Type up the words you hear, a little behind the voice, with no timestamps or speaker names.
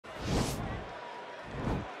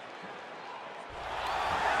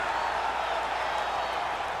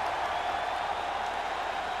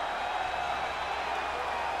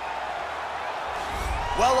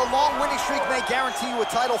Well, a long winning streak may guarantee you a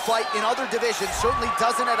title fight in other divisions, certainly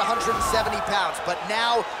doesn't at 170 pounds. But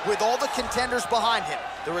now, with all the contenders behind him,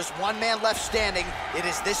 there is one man left standing. It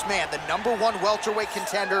is this man, the #1 welterweight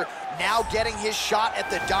contender, now getting his shot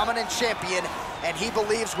at the dominant champion. And he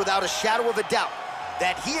believes without a shadow of a doubt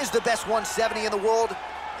that he is the best 170 in the world,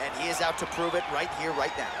 and he is out to prove it right here,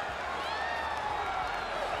 right now.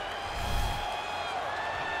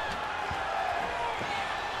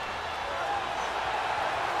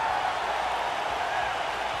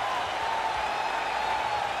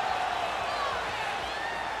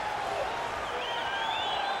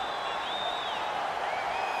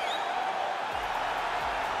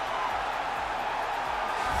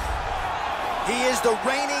 He is the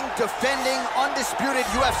reigning, defending, undisputed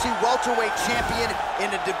UFC welterweight champion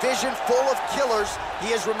in a division full of killers.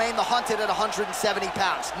 He has remained the hunted at 170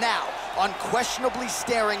 pounds. Now, unquestionably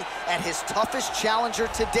staring at his toughest challenger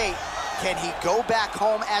to date. Can he go back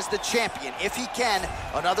home as the champion? If he can,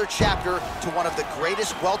 another chapter to one of the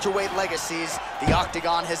greatest welterweight legacies the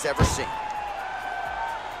Octagon has ever seen.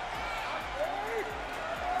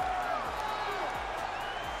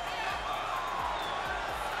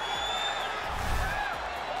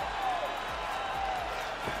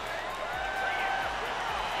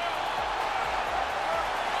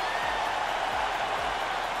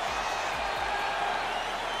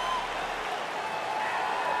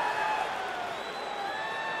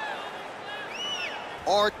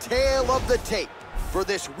 Our tale of the tape for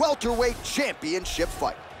this welterweight championship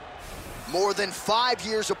fight. More than 5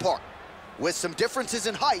 years apart, with some differences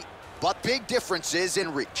in height, but big differences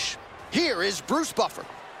in reach. Here is Bruce Buffer.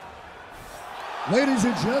 Ladies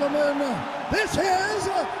and gentlemen, this is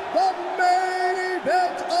the main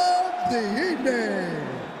event of the evening.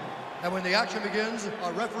 And when the action begins,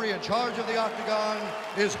 our referee in charge of the Octagon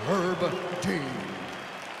is Herb Dean.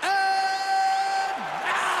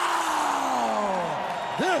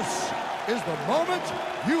 This is the moment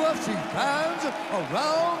UFC fans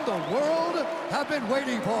around the world have been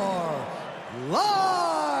waiting for.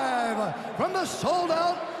 Live from the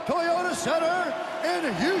sold-out Toyota Center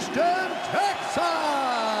in Houston,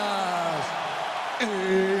 Texas. It's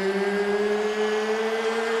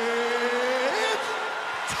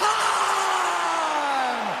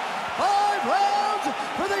time! 5 rounds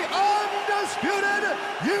for the undisputed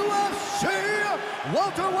UFC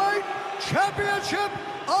welterweight championship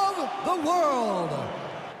of the world.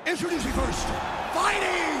 Introducing first,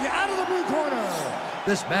 fighting out of the blue corner.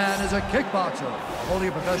 This man is a kickboxer, holding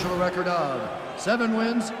a professional record of 7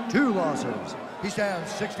 wins, 2 losses. He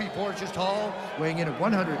stands 6 feet 4 inches tall, weighing in at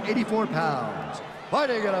 184 pounds.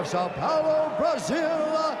 Fighting out of Sao Paulo,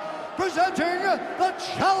 Brazil, presenting the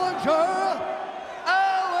challenger,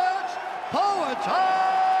 Alex Pereira.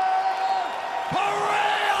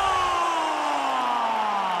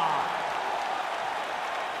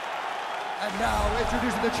 And now,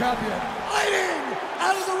 introducing the champion, fighting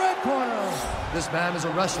out of the red corner. This man is a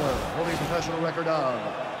wrestler, holding a professional record of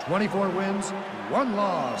 24 wins, 1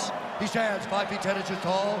 loss. He stands 5 feet 10 inches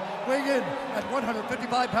tall, weighing in at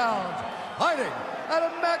 155 pounds. Fighting out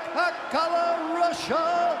of Makhachev,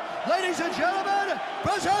 Russia. Ladies and gentlemen,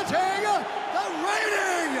 presenting the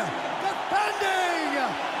reigning, defending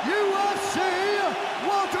UFC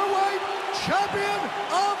welterweight champion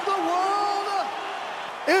of the world,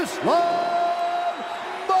 Islam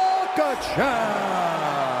Makhachev.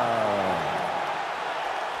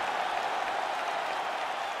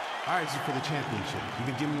 All right, this is for the championship. You've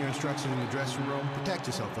been given your instructions in the dressing room. Protect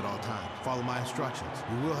yourself at all times. Follow my instructions.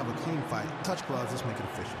 We will have a clean fight. Touch gloves. Let's make it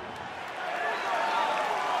official.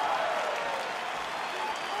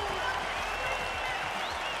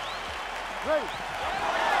 Ready.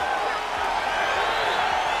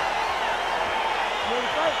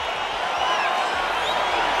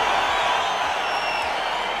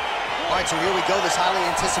 All right, so here we go. This highly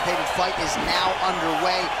anticipated fight is now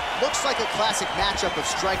underway. Looks like a classic matchup of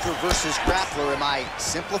striker versus grappler. Am I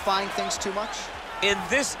simplifying things too much? In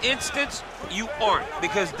this instance, you aren't,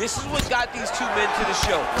 because this is what got these two men to the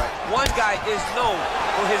show. Right. One guy is known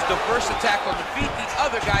for his diverse attack on the feet. The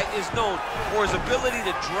other guy is known for his ability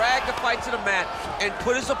to drag the fight to the mat and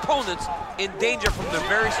put his opponents in danger from the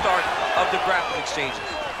very start of the grappling exchanges.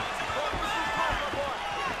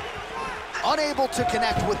 Unable to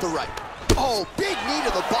connect with the right. Oh, big knee to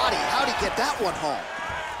the body. How'd he get that one home?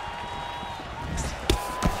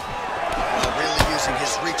 Really using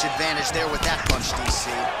his reach advantage there with that punch, DC.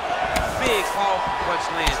 Big, powerful punch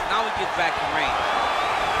lands. Now he gets back in range.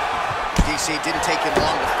 DC didn't take him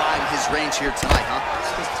long to find his range here tonight, huh?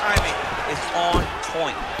 His timing is on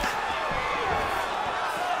point.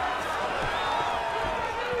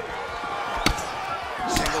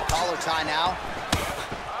 tie now.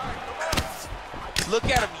 Look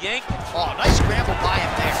at him yank. Oh, nice scramble by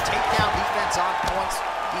him there. Takedown defense on points.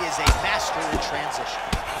 He is a master in transition.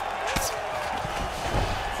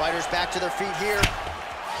 Fighters back to their feet here.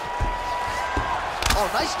 Oh,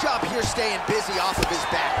 nice job here staying busy off of his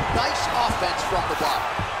back. Nice offense from the bottom.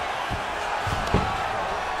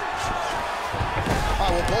 All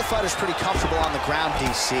right, well, both fighters pretty comfortable on the ground,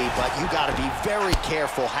 DC, but you got to be very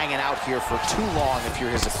careful hanging out here for too long if you're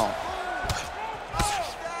his opponent.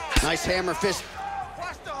 Nice hammer fist.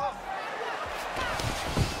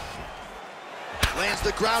 Lands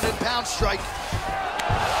the ground and pound strike.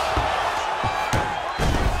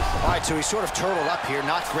 All right, so he's sort of turtled up here.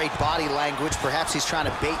 Not great body language. Perhaps he's trying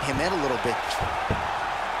to bait him in a little bit.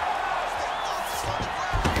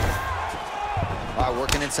 All right,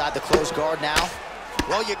 working inside the closed guard now.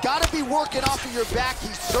 Well, you got to be working off of your back.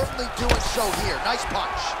 He's certainly doing so here. Nice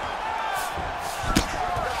punch.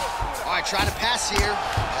 All right, trying to pass here.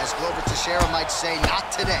 As Glover Teixeira might say,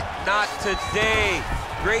 not today. Not today.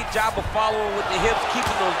 Great job of following with the hips,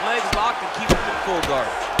 keeping those legs locked and keeping them in full guard.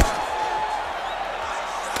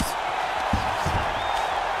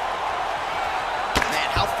 Man,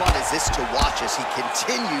 how fun is this to watch as he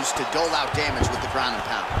continues to dole out damage with the ground and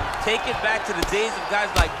pound. Take it back to the days of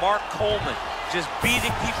guys like Mark Coleman, just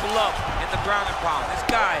beating people up in the ground and pound. This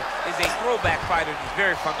guy is a throwback fighter. He's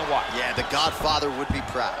very fun to watch. Yeah, the Godfather would be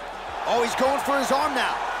proud. Oh, he's going for his arm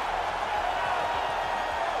now.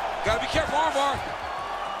 Gotta be careful, armbar.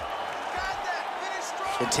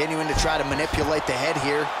 Continuing to try to manipulate the head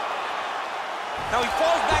here. Now he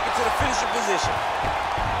falls back into the finishing position.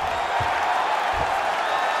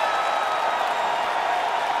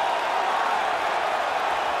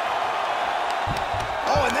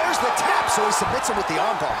 Oh, and there's the tap, so he submits him with the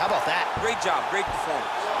armbar. How about that? Great job, great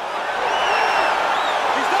performance.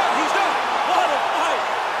 He's done, he's done. What a fight.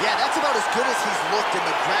 Yeah, that's about as good as he's looked in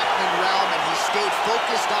the grappling realm, and he stayed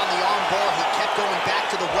focused on the armbar. He kept going back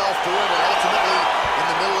to the well for it, and ultimately, in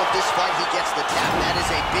the middle of this fight, he gets the tap. That is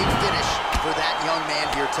a big finish for that young man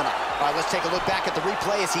here tonight. All right, let's take a look back at the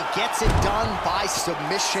replay as he gets it done by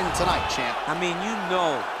submission tonight, champ. I mean, you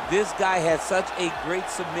know, this guy has such a great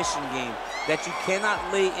submission game that you cannot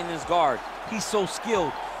lay in his guard. He's so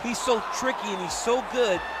skilled, he's so tricky, and he's so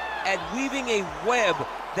good at weaving a web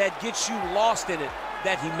that gets you lost in it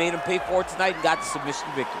that he made him pay for it tonight and got the submission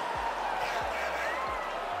victory.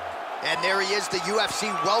 And there he is, the UFC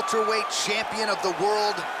welterweight champion of the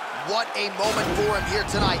world. What a moment for him here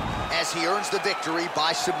tonight as he earns the victory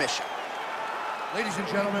by submission. Ladies and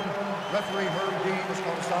gentlemen, referee Herb Dean is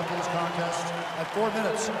going to stop this contest at 4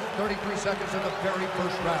 minutes, 33 seconds in the very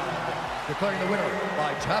first round, declaring the winner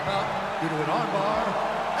by tap out due to an armbar